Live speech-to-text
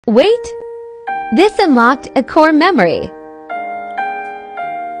Wait! This unlocked a core memory.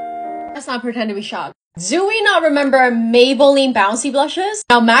 Let's not pretend to be shocked. Do we not remember Maybelline Bouncy blushes?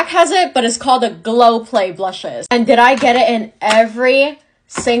 Now MAC has it, but it's called the Glow Play blushes. And did I get it in every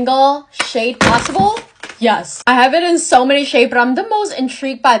single shade possible? Yes. I have it in so many shades, but I'm the most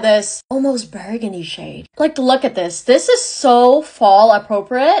intrigued by this almost burgundy shade. Like, look at this. This is so fall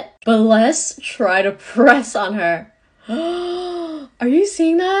appropriate, but let's try to press on her. Are you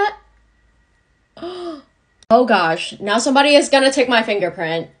seeing that? Oh gosh, now somebody is gonna take my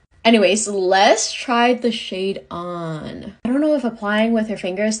fingerprint. Anyways, let's try the shade on. I don't know if applying with your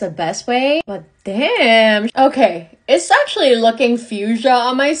finger is the best way, but damn. Okay, it's actually looking fuchsia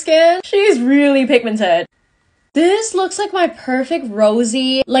on my skin. She's really pigmented. This looks like my perfect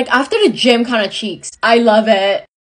rosy, like after the gym kind of cheeks. I love it.